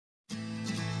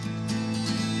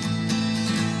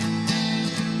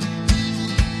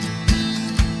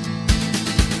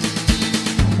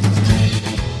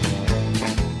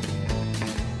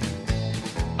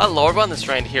Hello everyone, this is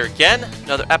Randy here again.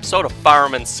 Another episode of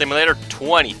Farming Simulator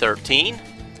 2013.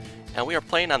 And we are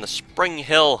playing on the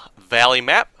Springhill Valley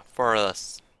map for a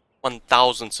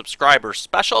 1,000 subscribers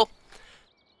special.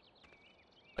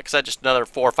 Like I said, just another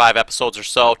 4 or 5 episodes or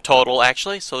so total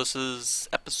actually. So this is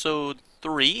episode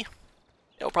 3. Yeah,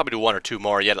 we'll probably do 1 or 2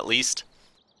 more yet at least.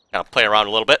 Kind of play around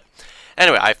a little bit.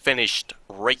 Anyway, I finished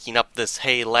raking up this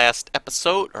hay last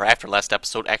episode, or after last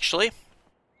episode actually.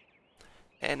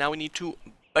 And now we need to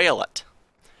bale it.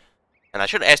 And I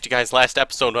should have asked you guys last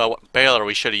episode what baler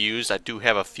we should have used. I do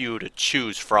have a few to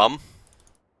choose from.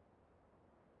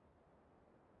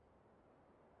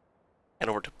 And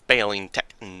over to baling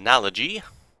technology.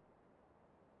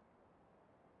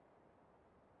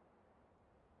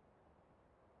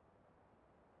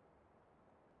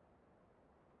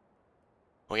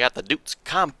 We got the Duke's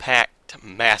Compact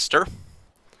Master.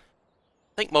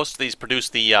 I think most of these produce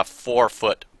the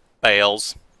 4-foot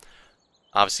bales.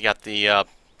 Obviously got the,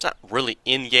 it's not really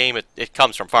in-game, it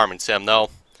comes from Farming Sim though.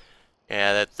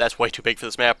 Yeah, that's way too big for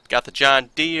this map. Got the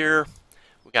John Deere,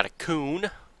 we got a Coon.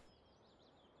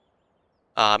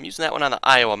 I'm using that one on the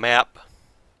Iowa map.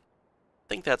 I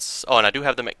think that's, oh, and I do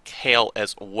have the McHale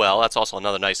as well. That's also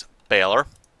another nice baler.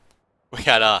 We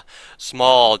got a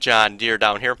small John Deere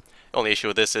down here. The only issue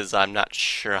with this is I'm not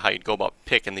sure how you'd go about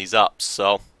picking these up,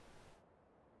 so.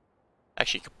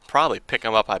 Actually, you could probably pick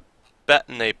them up, I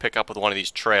betting they pick up with one of these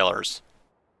trailers.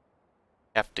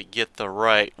 Have to get the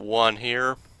right one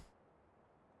here.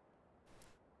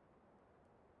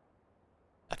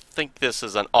 I think this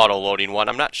is an auto-loading one.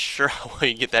 I'm not sure how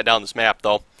you get that down this map,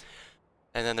 though.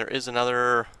 And then there is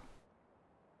another.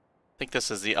 I think this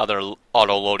is the other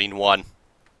auto-loading one.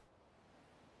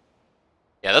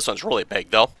 Yeah, this one's really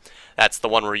big, though. That's the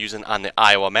one we're using on the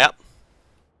Iowa map.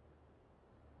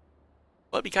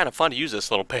 Well, it'd be kind of fun to use this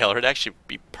little baler. It'd actually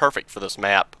be perfect for this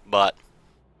map, but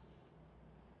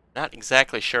not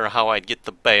exactly sure how I'd get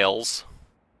the bales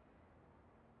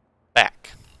back.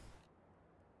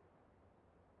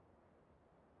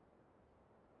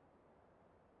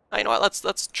 You know what?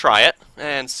 Let's try it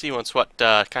and see what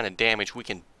kind of damage we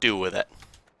can do with it.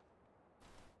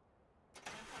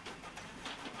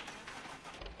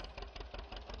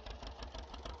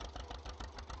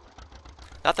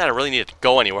 Not that I really need to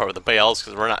go anywhere with the bales,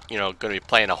 because we're not, going to be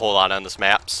playing a whole lot on this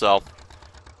map, so.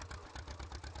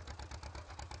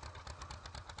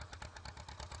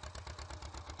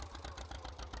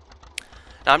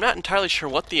 Now, I'm not entirely sure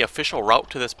what the official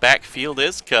route to this back field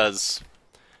is, because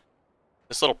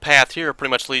this little path here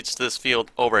pretty much leads to this field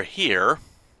over here.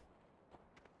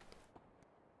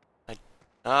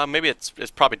 Maybe it's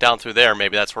probably down through there.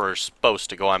 Maybe that's where we're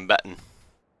supposed to go, I'm betting.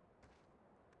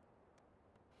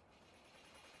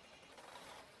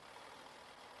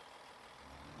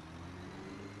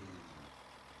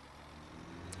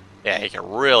 Yeah, he can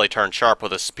really turn sharp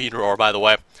with a speed roar, by the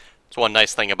way. That's one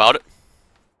nice thing about it.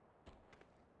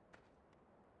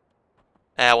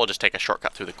 We'll just take a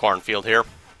shortcut through the cornfield here.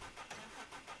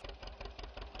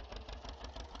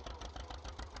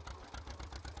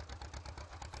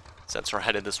 Since we're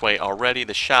headed this way already,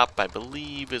 the shop, I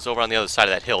believe, is over on the other side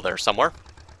of that hill there somewhere.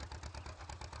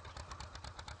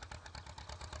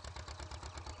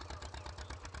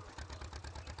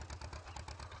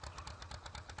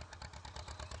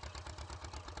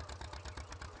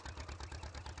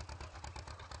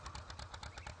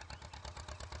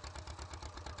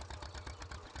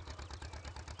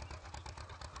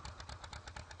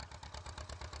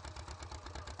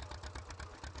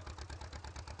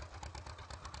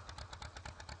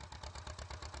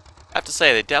 I have to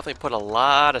say, they definitely put a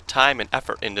lot of time and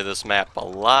effort into this map, a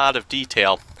lot of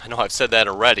detail. I know I've said that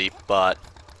already, but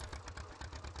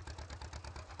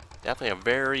definitely a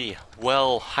very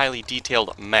well, highly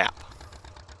detailed map.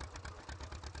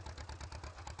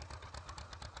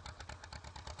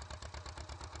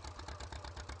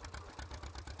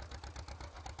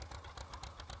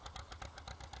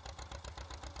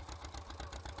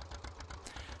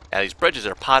 Yeah, these bridges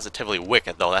are positively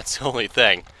wicked, though. That's the only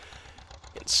thing.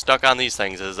 Getting stuck on these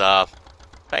things is a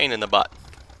pain in the butt.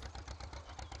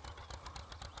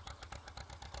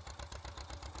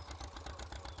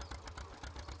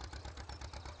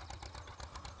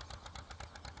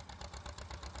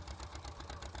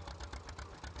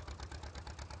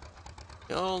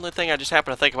 The only thing I just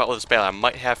happen to think about with this baler, I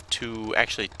might have to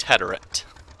actually tether it.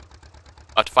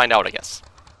 I'll have to find out, I guess.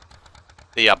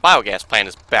 The biogas plant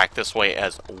is back this way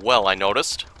as well, I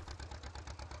noticed.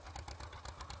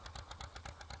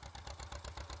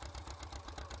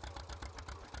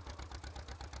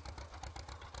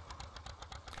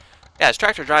 Yeah, his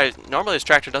tractor drives. Normally, his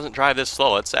tractor doesn't drive this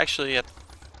slow. It's actually, I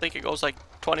think it goes like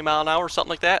 20 mile an hour, something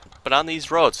like that. But on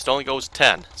these roads, it only goes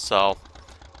 10. So,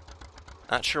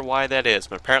 not sure why that is,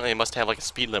 but apparently they must have like a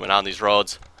speed limit on these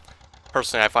roads.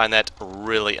 Personally, I find that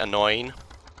really annoying.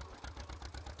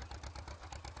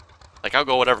 Like, I'll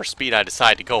go whatever speed I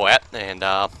decide to go at, and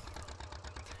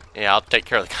yeah, I'll take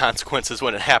care of the consequences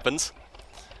when it happens.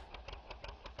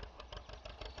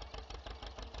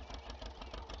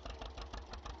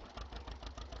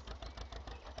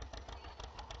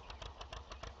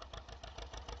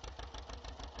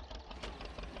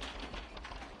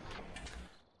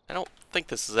 I don't think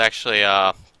this is actually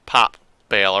a pop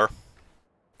baler.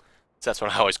 That's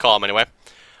what I always call them anyway.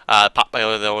 Pop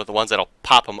baler, though, are the ones that'll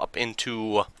pop them up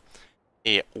into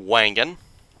a wagon.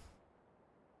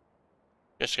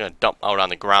 Just gonna dump out on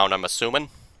the ground, I'm assuming.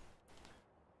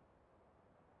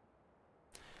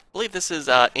 I believe this is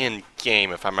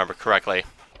in-game, if I remember correctly.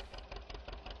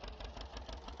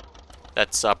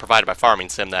 That's provided by Farming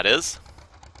Sim, that is.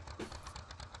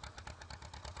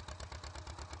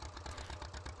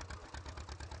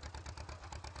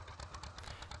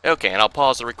 Okay, and I'll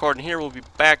pause the recording here. We'll be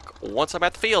back once I'm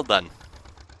at the field then.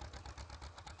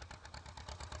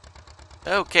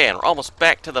 Okay, and we're almost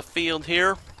back to the field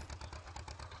here.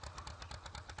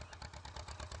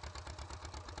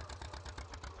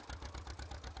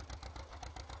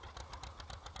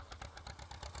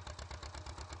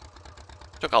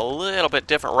 Took a little bit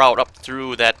different route up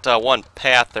through that one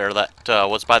path there that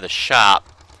was by the shop.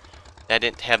 That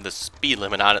didn't have the speed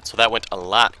limit on it, so that went a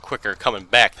lot quicker coming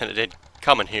back than it did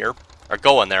coming here. Or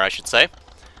going there, I should say.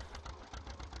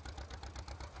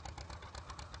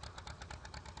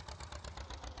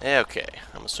 Okay,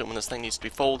 I'm assuming this thing needs to be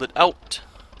folded out.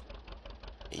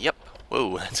 Yep.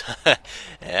 Whoa,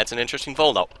 that's an interesting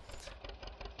fold out.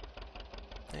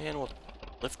 And we'll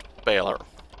lift baler.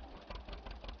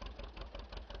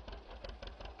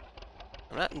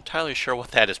 I'm not entirely sure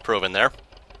what that is proving there.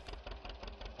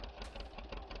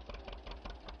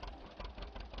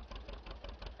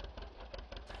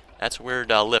 That's weird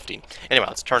lifting. Anyway,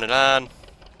 let's turn it on.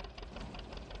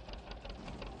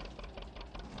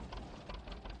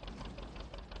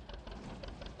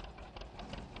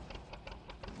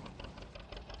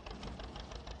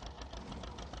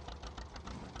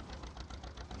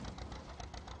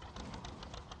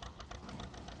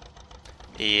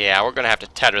 Yeah, we're going to have to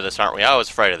tether this, aren't we? I was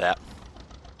afraid of that.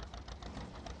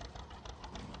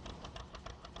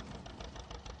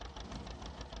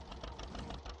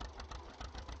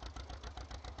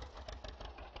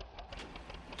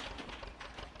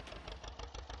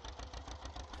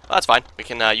 Well, that's fine. We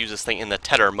can use this thing in the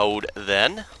tether mode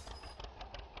then.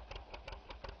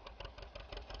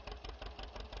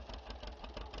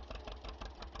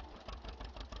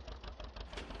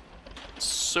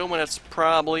 Assuming it's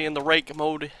probably in the rake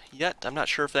mode yet. I'm not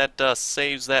sure if that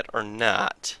saves that or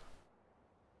not.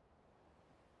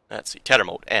 Let's see, tether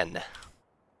mode, N.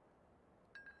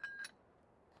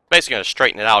 Basically going to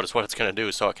straighten it out is what it's going to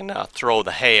do, so it can throw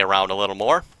the hay around a little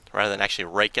more, rather than actually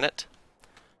raking it.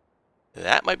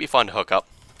 That might be fun to hook up.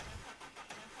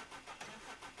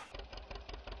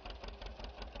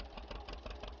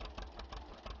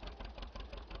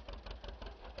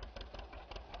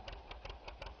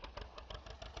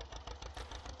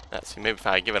 Let's see, maybe if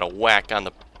I give it a whack on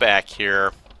the back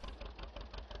here.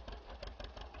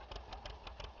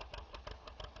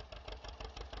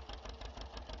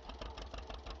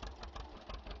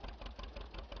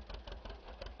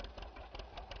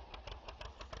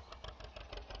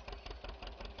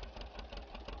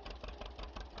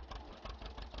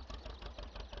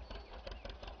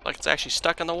 Like it's actually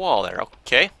stuck in the wall there.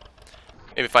 Okay.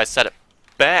 Maybe if I set it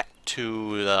back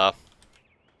to the...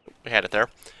 We had it there.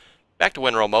 Back to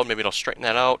windrow mode. Maybe it'll straighten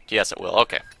that out. Yes, it will.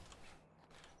 Okay.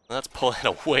 Let's pull it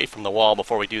away from the wall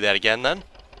before we do that again then.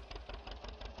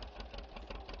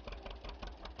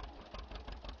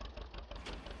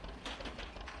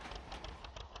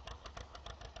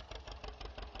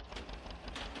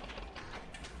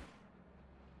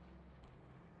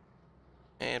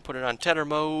 And put it on tether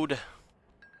mode.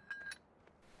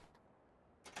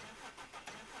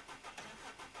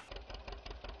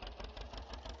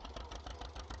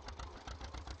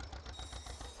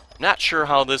 Not sure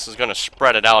how this is going to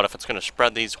spread it out, if it's going to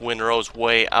spread these windrows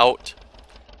way out.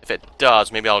 If it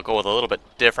does, maybe I'll go with a little bit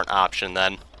different option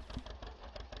then.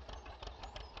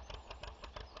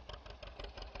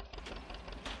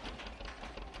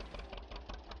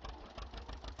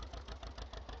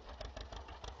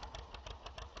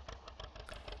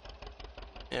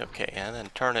 Okay, and then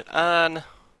turn it on.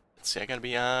 Let's see, I gotta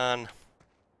be on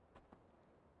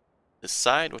this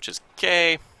side, which is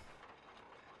K.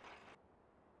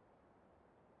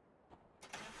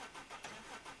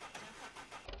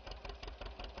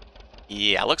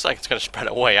 Yeah, looks like it's going to spread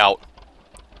it way out.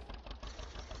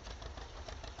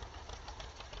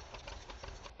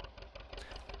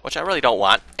 Which I really don't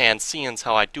want, and seeing as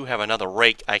how I do have another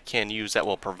rake I can use that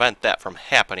will prevent that from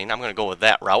happening, I'm going to go with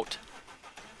that route.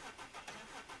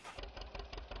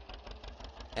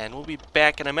 And we'll be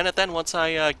back in a minute then once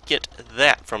I get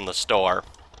that from the store.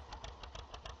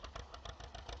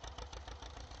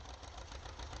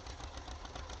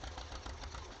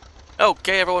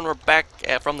 Okay everyone, we're back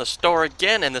from the store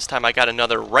again, and this time I got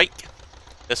another rake.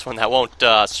 This one that won't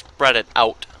spread it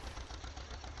out,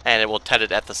 and it will ted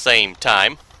it at the same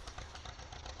time.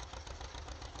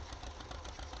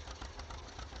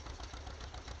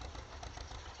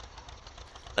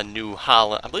 The New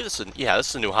Holland, I believe this is, yeah,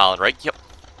 this is a New Holland rake, yep.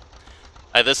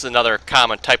 This is another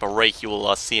common type of rake you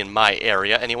will see in my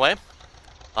area anyway.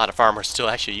 A lot of farmers still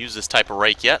actually use this type of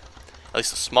rake yet, at least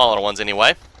the smaller ones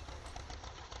anyway.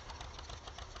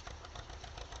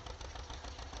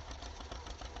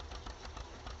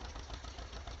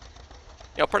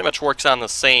 You know, pretty much works on the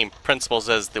same principles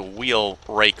as the wheel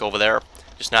rake over there,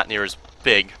 just not near as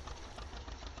big.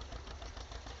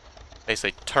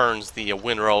 Basically turns the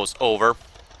windrows over,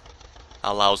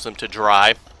 allows them to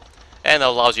dry, and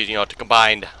allows you, to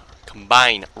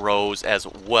combine rows as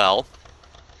well.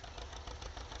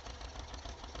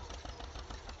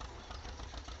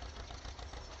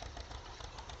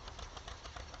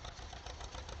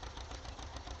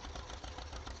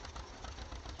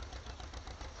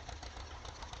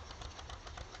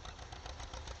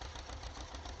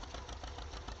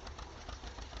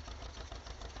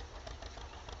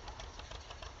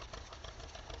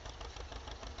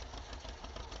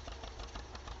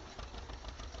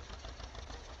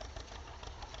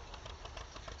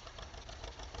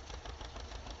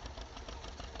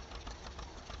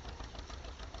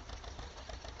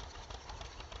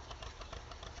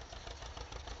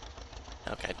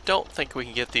 Okay, I don't think we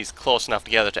can get these close enough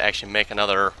together to actually make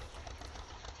another...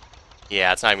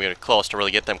 Yeah, it's not even close to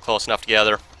really get them close enough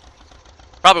together.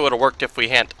 Probably would have worked if we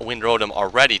hadn't windrowed them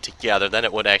already together. Then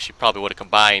it would actually probably would have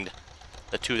combined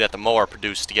the two that the mower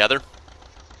produced together.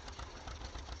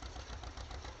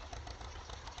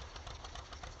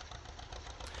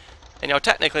 And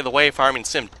technically the way Farming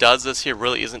Sim does this here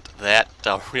really isn't that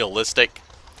realistic.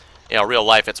 Real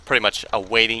life, it's pretty much a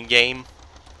waiting game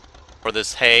for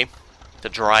this hay to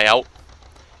dry out.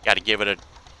 Got to give it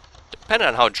depending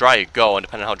on how dry you go and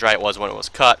depending on how dry it was when it was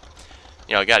cut,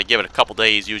 you got to give it a couple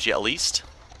days usually at least,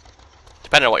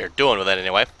 depending on what you're doing with it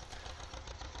anyway.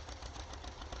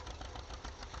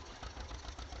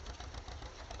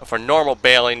 For normal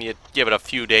baling, you give it a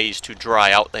few days to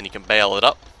dry out, then you can bale it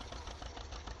up.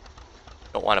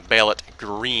 Don't want to bale it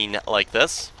green like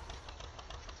this.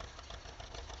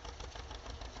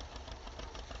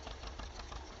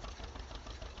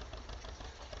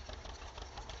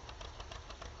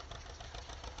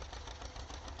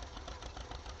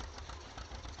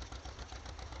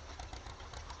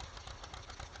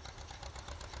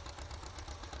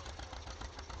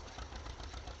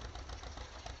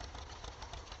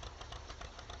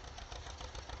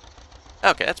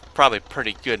 Okay, that's probably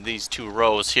pretty good, these two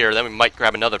rows here. Then we might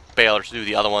grab another baler to do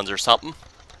the other ones or something.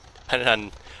 Depending on...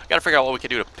 I gotta figure out what we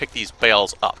can do to pick these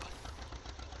bales up.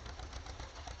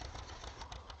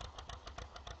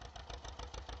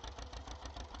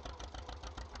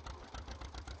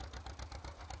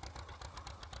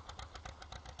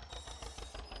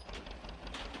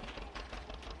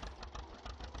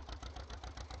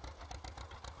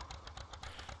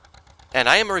 And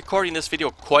I am recording this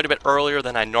video quite a bit earlier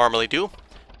than I normally do.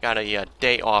 Got a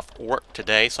day off work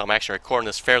today, so I'm actually recording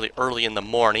this fairly early in the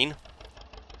morning.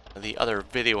 The other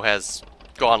video has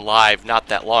gone live not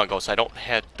that long ago, so I don't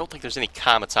think there's any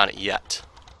comments on it yet.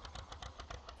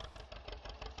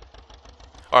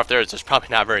 Or if there's probably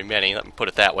not very many. Let me put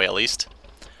it that way at least.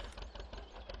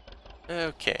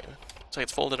 Okay, looks like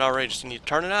it's folded already. Just need to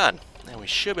turn it on, and we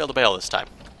should be able to bale this time.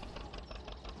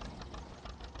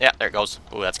 Yeah, there it goes.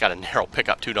 Ooh, that's got a narrow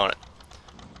pickup too, don't it?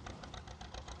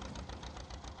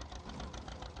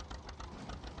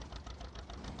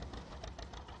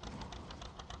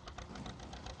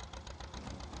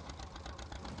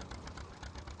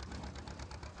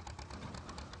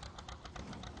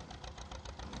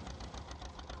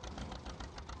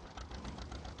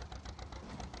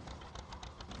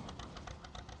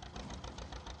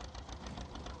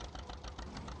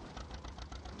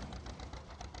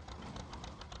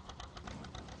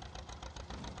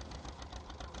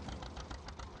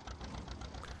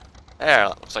 There,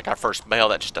 looks like our first bale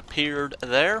that just appeared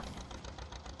there.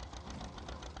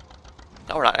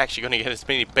 Now we're not actually going to get as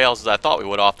many bales as I thought we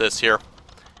would off this here.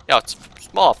 It's a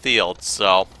small field,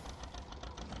 so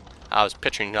I was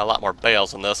picturing a lot more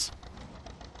bales in this,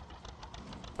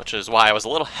 which is why I was a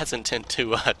little hesitant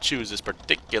to choose this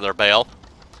particular bale.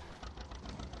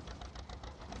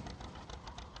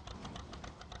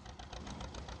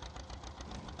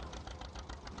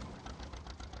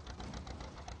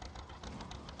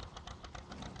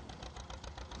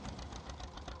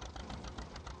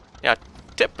 Yeah,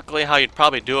 typically how you'd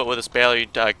probably do it with this bale,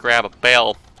 you'd grab a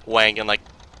bale wagon, like,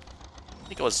 I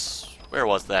think it was, where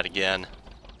was that again?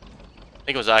 I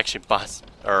think it was actually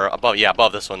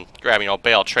above this one, grabbing a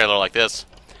bale trailer like this,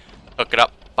 hook it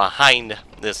up behind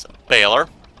this baler.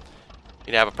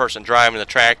 You'd have a person driving the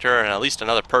tractor and at least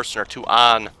another person or two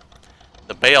on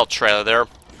the bale trailer there,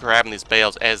 grabbing these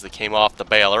bales as they came off the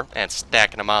baler and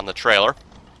stacking them on the trailer.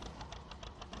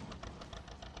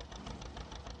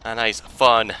 A nice,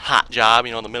 fun, hot job,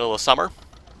 you know, in the middle of summer.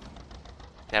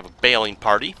 Have a baling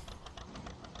party.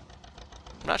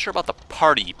 I'm not sure about the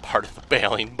party part of the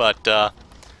baling, but yeah,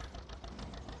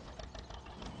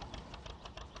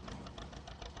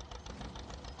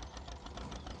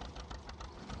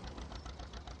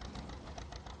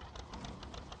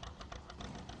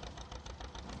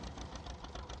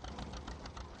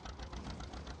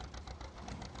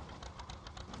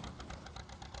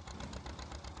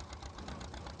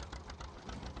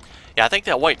 I think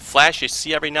that white flash you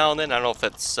see every now and then, I don't know if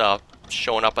it's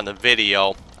showing up on the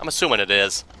video. I'm assuming it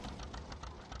is.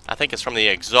 I think it's from the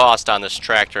exhaust on this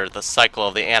tractor. The cycle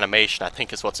of the animation, I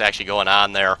think, is what's actually going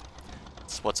on there.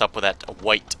 It's what's up with that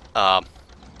white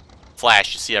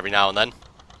flash you see every now and then.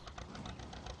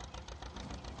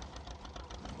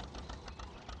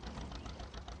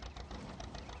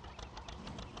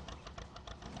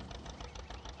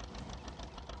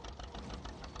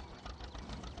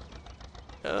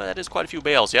 That is quite a few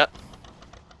bales yet.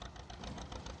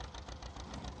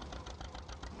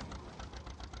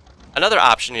 Another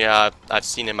option I've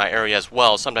seen in my area as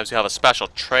well, sometimes you have a special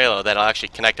trailer that'll actually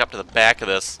connect up to the back of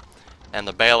this, and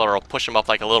the baler will push them up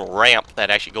like a little ramp that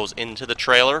actually goes into the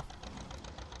trailer,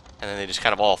 and then they just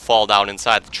kind of all fall down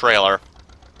inside the trailer.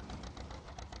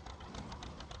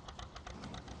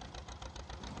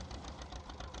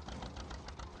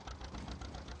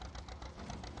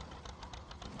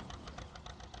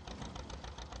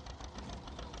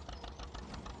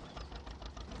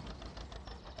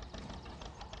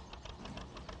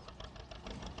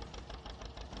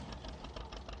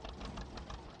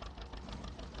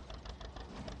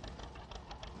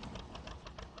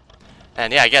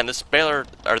 And yeah, again, this baler,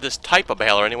 or this type of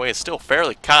baler anyway, is still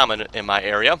fairly common in my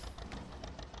area.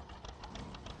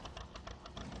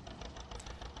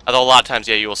 Although a lot of times,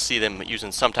 yeah, you will see them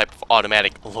using some type of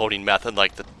automatic loading method,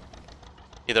 like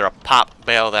either a pop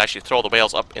bale that actually throw the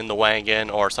bales up in the wagon,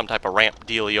 or some type of ramp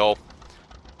dealio,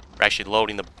 or actually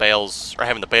loading the bales, or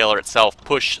having the baler itself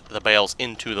push the bales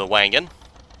into the wagon.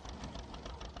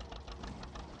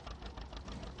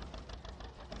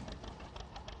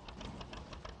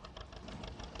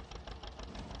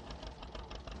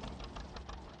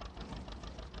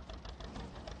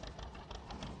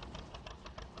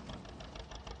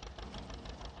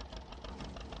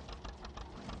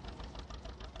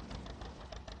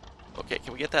 Okay,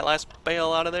 can we get that last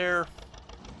bale out of there?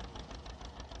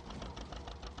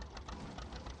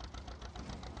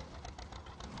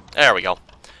 There we go.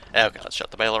 Okay, let's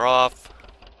shut the baler off.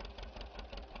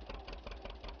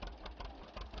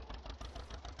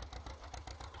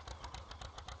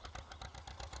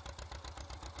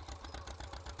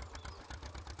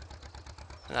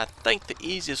 And I think the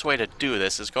easiest way to do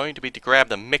this is going to be to grab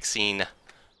the mixing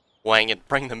wagon,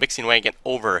 bring the mixing wagon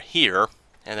over here,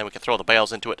 and then we can throw the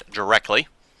bales into it directly.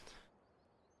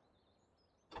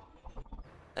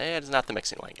 That is not the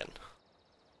mixing wagon.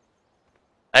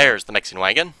 There's the mixing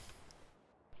wagon.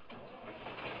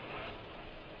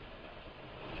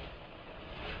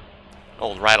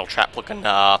 Old rattle trap looking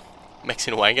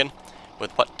mixing wagon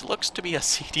with what looks to be a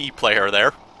CD player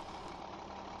there.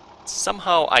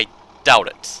 Somehow I doubt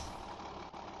it.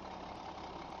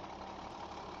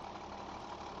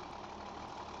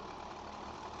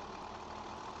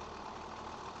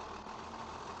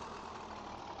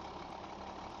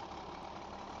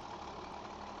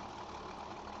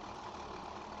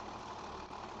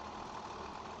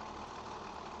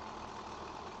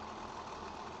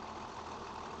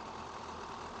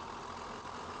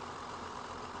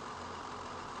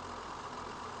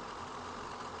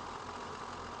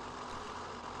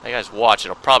 You guys watch,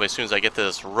 it'll probably, as soon as I get to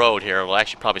this road here, it'll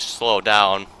actually probably slow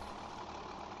down.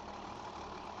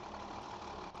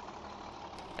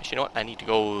 Actually, you know what? I need to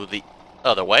go the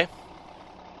other way.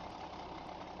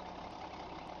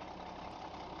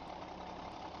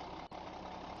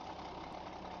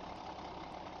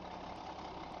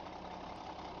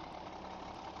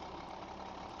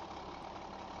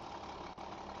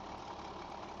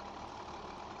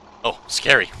 Oh,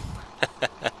 scary.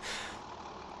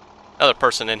 Another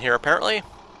person in here, apparently.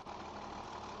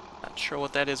 Not sure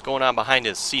what that is going on behind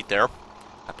his seat there.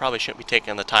 I probably shouldn't be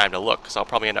taking the time to look, because I'll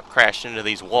probably end up crashing into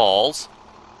these walls.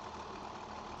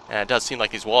 And it does seem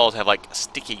like these walls have like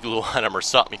sticky glue on them or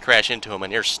something. You crash into them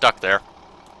and you're stuck there.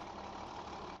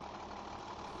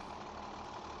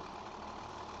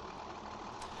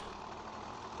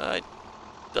 It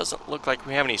doesn't look like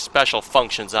we have any special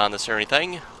functions on this or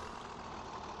anything.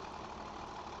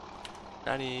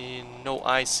 No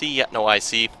IC yet, no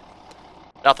IC.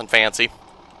 Nothing fancy.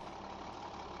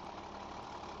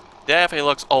 Definitely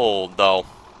looks old, though.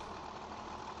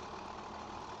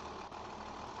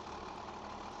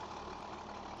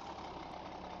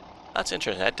 That's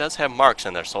interesting. That does have marks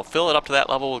in there, so fill it up to that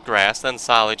level with grass, then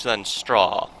silage, then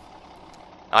straw.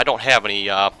 I don't have any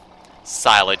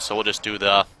silage, so we'll just do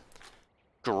the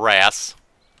grass.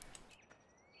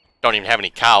 Don't even have any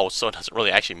cows, so it doesn't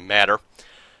really actually matter.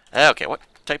 Okay, what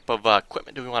type of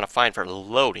equipment do we want to find for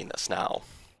loading this now?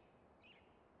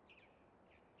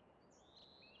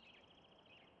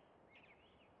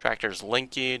 Tractor's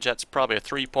linkage, that's probably a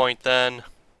 3-point then.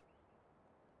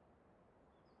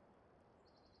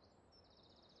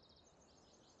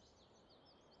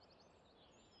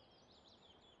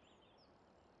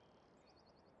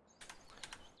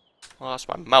 Lost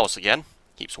my mouse again.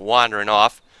 Keeps wandering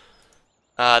off.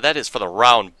 That is for the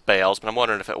round bales, but I'm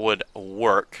wondering if it would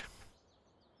work.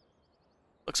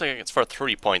 Looks like it's for a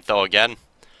 3-point though again.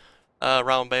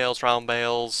 Round bales, round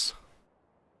bales.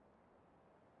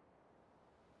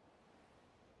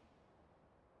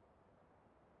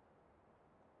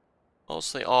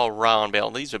 Mostly all round bale.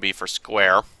 These would be for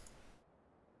square. I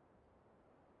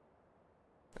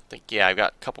think, yeah, I've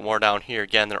got a couple more down here.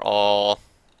 Again, they're all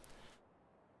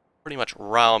pretty much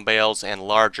round bales and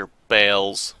larger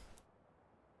bales.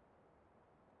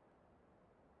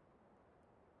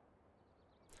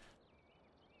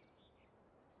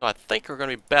 So I think we're going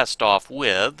to be best off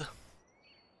with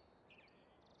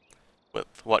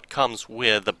what comes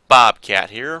with the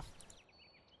Bobcat here.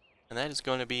 And that is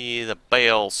going to be the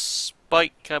bale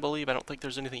spike, I believe. I don't think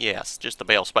there's anything. Yes, just the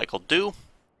bale spike will do.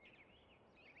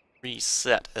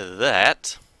 Reset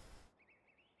that.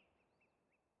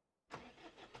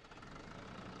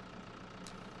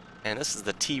 And this is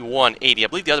the T180. I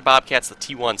believe the other Bobcat's the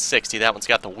T160. That one's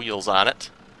got the wheels on it.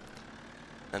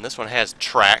 And this one has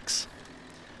tracks.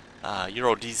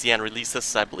 Euro DZN released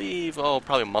this, I believe,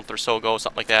 probably a month or so ago,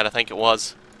 something like that, I think it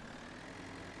was.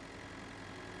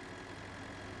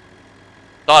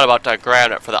 Thought about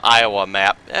grabbing it for the Iowa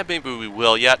map. Maybe we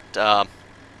will yet. Now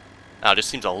it just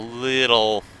seems a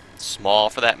little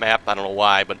small for that map. I don't know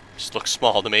why, but it just looks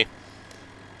small to me.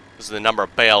 This is the number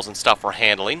of bales and stuff we're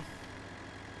handling.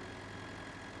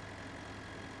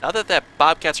 Now that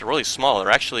Bobcats are really small,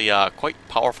 they're actually quite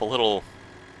powerful little,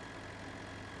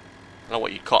 I don't know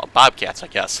what you'd call it, Bobcats, I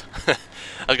guess. I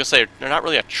was going to say, they're not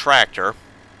really a tractor,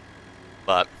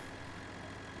 but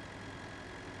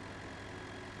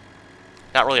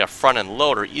not really a front-end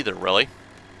loader either, really.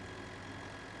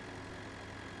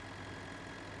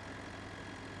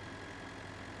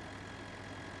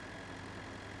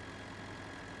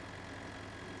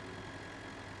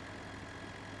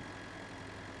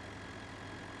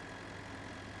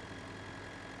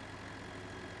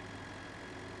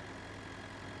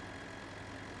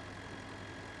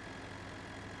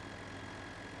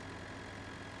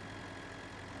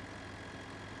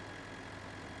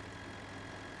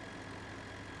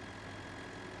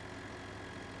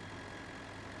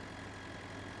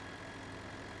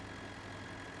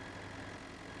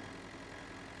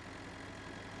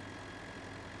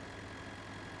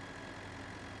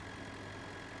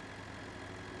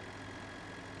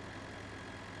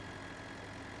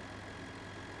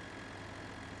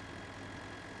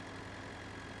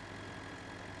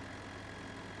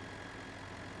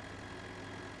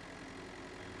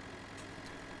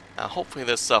 Hopefully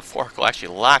this fork will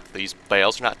actually lock these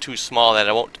bales. They're not too small that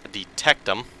I won't detect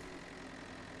them.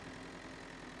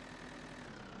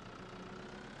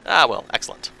 Ah, well,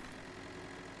 excellent.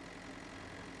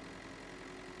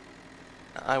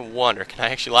 I wonder, can I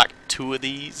actually lock 2 of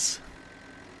these?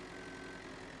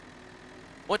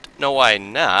 What? No, why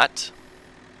not?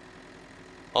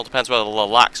 Well, it depends whether the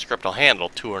lock script will handle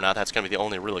 2 or not. That's going to be the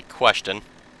only really question.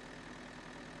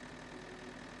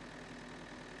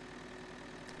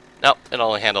 Nope, it'll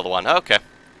only handle the 1. Okay.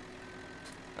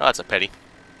 Oh, that's a pity.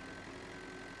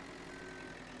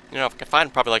 You know, if I can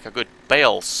find probably like a good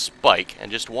bale spike and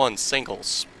just 1 single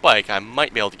spike, I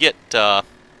might be able to get 2 of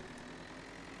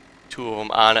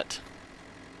them on it.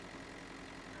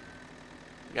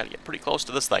 We gotta get pretty close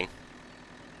to this thing.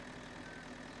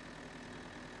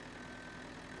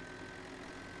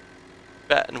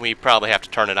 betting we probably have to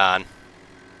turn it on.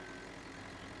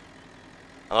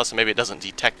 Unless maybe it doesn't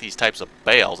detect these types of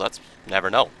bales. That's never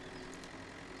know.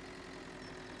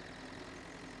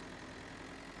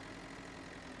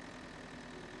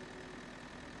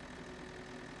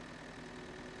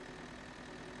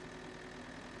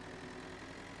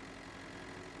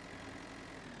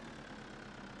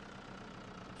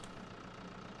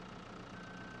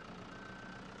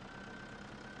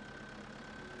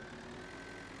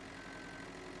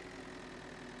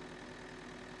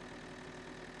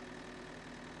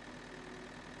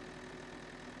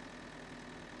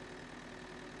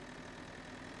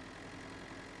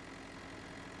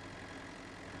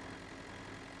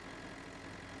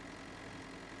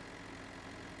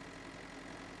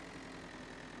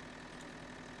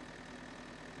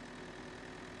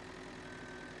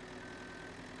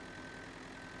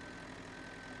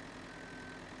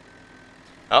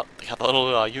 Oh, they got the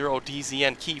little Euro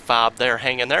DZN key fob there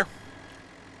hanging there.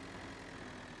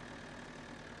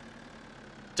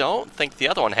 Don't think the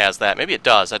other one has that. Maybe it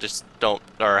does. I just don't,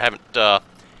 or haven't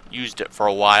used it for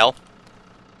a while.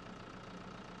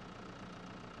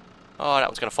 Oh, that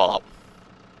was going to fall out.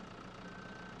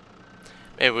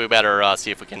 Maybe we better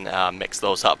see if we can mix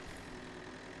those up.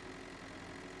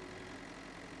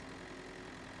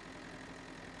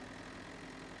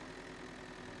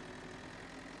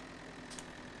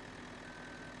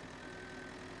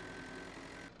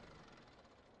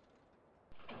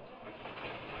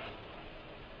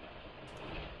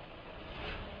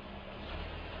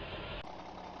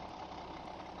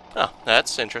 Oh,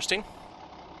 that's interesting.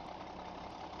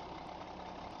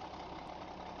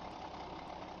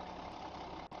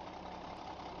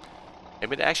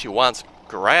 Maybe it actually wants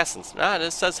grass and... Ah,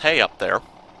 it says hay up there.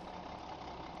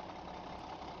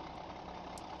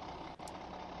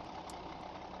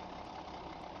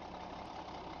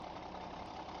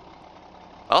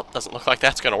 Well, doesn't look like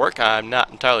that's going to work. I'm not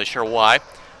entirely sure why.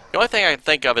 The only thing I can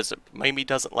think of is it maybe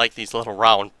doesn't like these little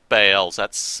round bales.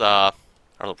 That's, or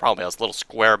little round bales, little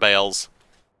square bales.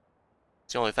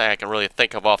 It's the only thing I can really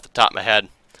think of off the top of my head.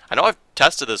 I know I've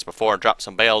tested this before and dropped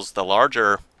some bales, the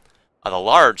large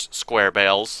square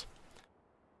bales,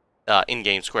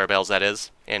 in-game square bales that is,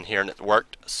 in here, and it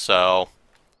worked, so...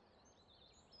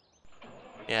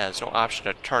 Yeah, there's no option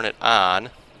to turn it on.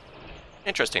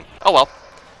 Interesting. Oh well.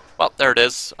 Well, there it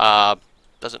is.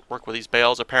 Doesn't work with these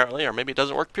bales apparently, or maybe it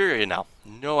doesn't work period now.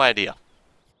 No idea.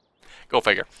 Go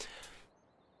figure.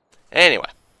 Anyway.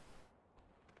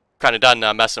 Kind of done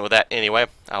messing with that anyway.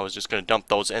 I was just going to dump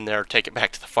those in there, take it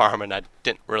back to the farm, and I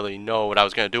didn't really know what I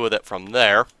was going to do with it from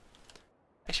there.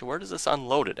 Actually, where does this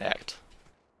unloaded at?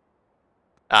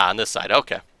 Ah, on this side.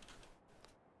 Okay.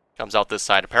 Comes out this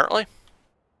side apparently.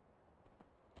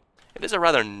 It is a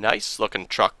rather nice looking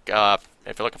truck,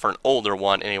 if you're looking for an older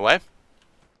one anyway.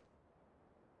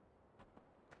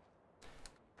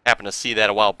 Happened to see that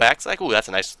a while back. It's like, ooh, that's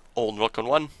a nice old looking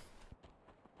one.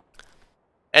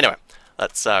 Anyway,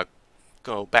 let's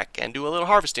go back and do a little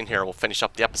harvesting here. We'll finish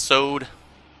up the episode.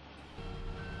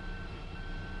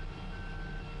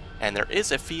 And there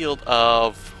is a field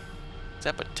of... Is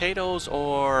that potatoes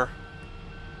or...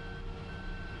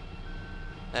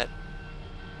 That...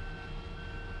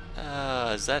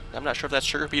 is that... I'm not sure if that's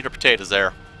sugar beet or potatoes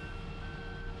there.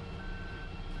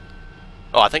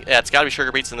 Oh, I think it's got to be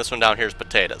sugar beets, and this one down here is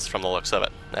potatoes from the looks of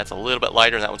it. That's a little bit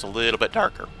lighter, and that one's a little bit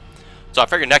darker. So I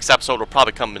figure next episode we'll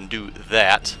probably come and do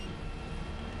that.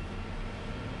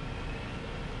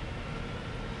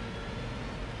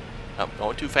 I'm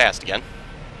going too fast again.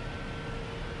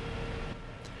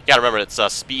 You gotta remember it's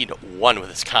speed 1 with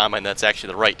this combine. That's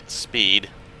actually the right speed.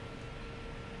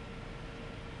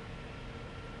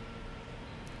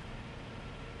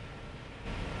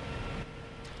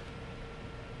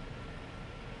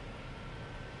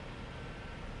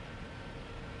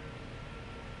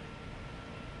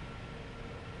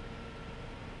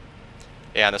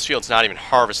 Yeah, and this field's not even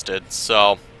harvested,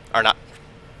 so... Or not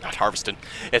harvested.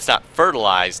 It's not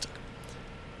fertilized.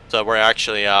 So we're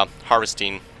actually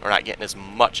harvesting, we're not getting as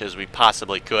much as we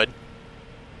possibly could.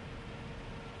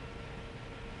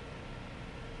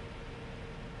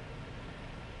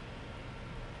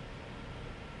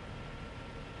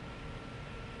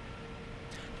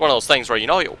 One of those things where you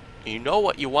know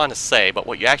what you want to say, but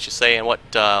what you actually say and what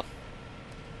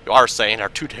you are saying are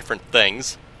two different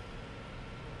things.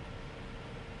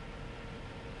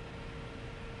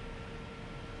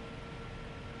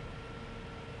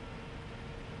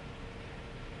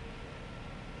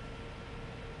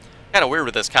 Kind of weird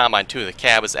with this combine too. The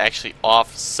cab is actually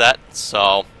offset,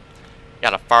 so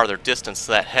got a farther distance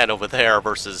to that head over there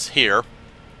versus here.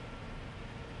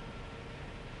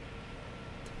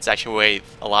 It's actually the way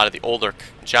a lot of the older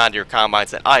John Deere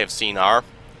combines that I have seen are.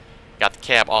 Got the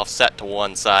cab offset to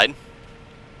one side.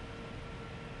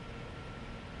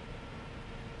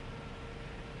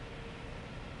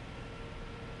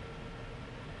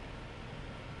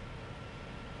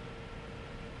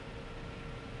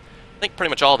 I think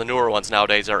pretty much all the newer ones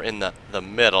nowadays are in the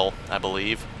middle, I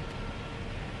believe.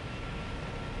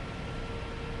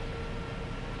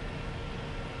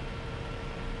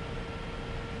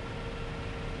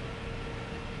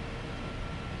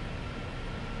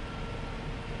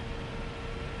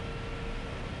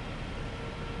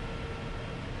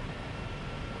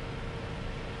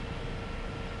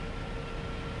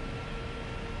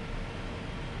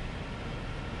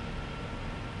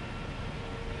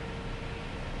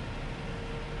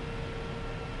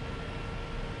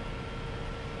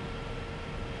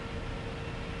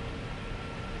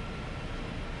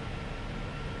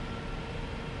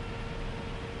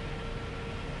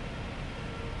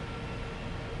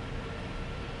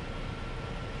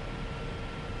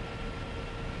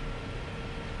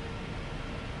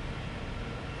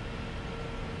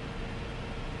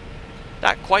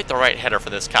 Not quite the right header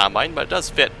for this combine, but it does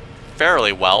fit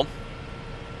fairly well.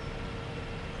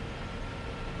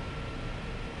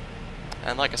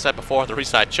 And like I said before, the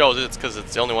reason I chose it is because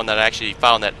it's the only one that I actually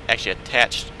found that actually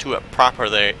attached to it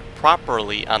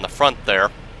properly on the front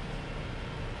there.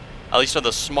 At least for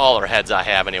the smaller heads I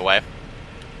have anyway.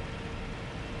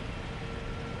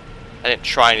 I didn't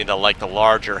try any of the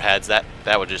larger heads. That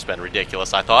would just been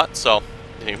ridiculous, I thought. So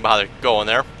didn't even bother going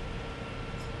there.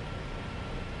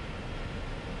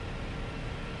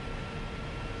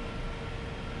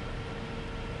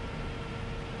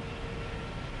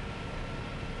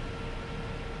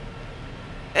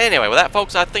 Anyway, with that,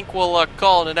 folks, I think we'll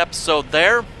call it an episode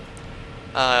there.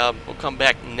 We'll come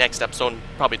back next episode and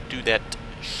probably do that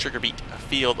sugar beet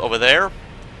field over there.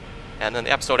 And then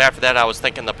the episode after that, I was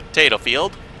thinking the potato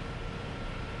field.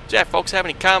 So yeah, folks, have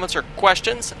any comments or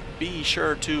questions, be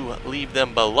sure to leave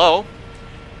them below.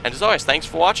 And as always, thanks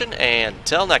for watching, and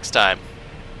until next time.